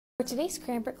For today's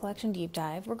Cranbrook Collection Deep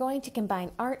Dive, we're going to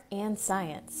combine art and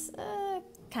science.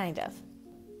 Kind of.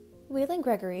 Waylande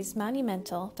Gregory's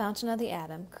monumental Fountain of the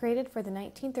Atom, created for the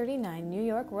 1939 New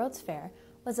York World's Fair,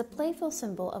 was a playful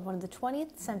symbol of one of the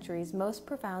 20th century's most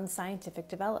profound scientific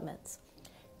developments.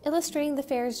 Illustrating the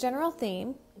fair's general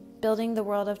theme, building the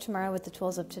world of tomorrow with the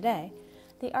tools of today,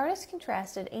 the artist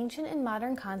contrasted ancient and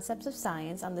modern concepts of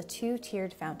science on the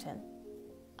two-tiered fountain.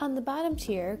 On the bottom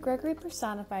tier, Gregory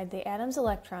personified the atom's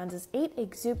electrons as 8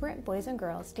 exuberant boys and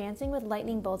girls dancing with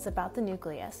lightning bolts about the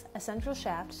nucleus, a central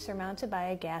shaft surmounted by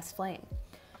a gas flame.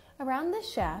 Around this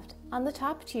shaft, on the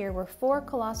top tier, were 4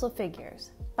 colossal figures: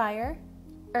 fire,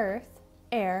 earth,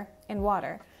 air, and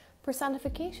water,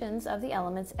 personifications of the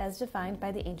elements as defined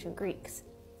by the ancient Greeks.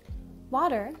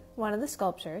 Water, one of the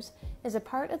sculptures, is a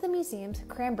part of the museum's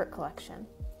Cranbrook collection.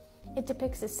 It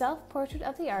depicts a self-portrait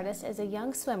of the artist as a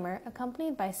young swimmer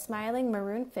accompanied by smiling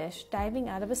maroon fish diving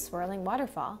out of a swirling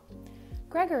waterfall.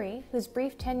 Gregory, whose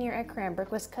brief tenure at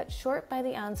Cranbrook was cut short by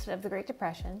the onset of the Great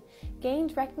Depression,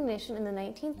 gained recognition in the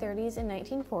 1930s and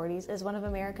 1940s as one of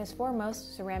America's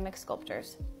foremost ceramic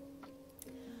sculptors.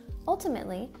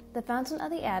 Ultimately, the Fountain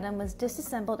of the Atom was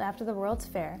disassembled after the World's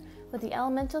Fair, with the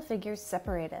elemental figures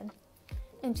separated.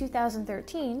 In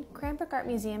 2013, Cranbrook Art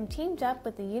Museum teamed up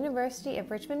with the University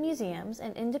of Richmond Museums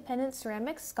and independent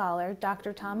ceramics scholar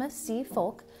Dr. Thomas C.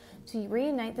 Folk to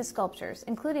reunite the sculptures,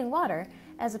 including water,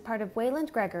 as a part of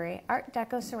Waylande Gregory, Art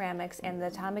Deco Ceramics, and the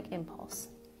Atomic Impulse.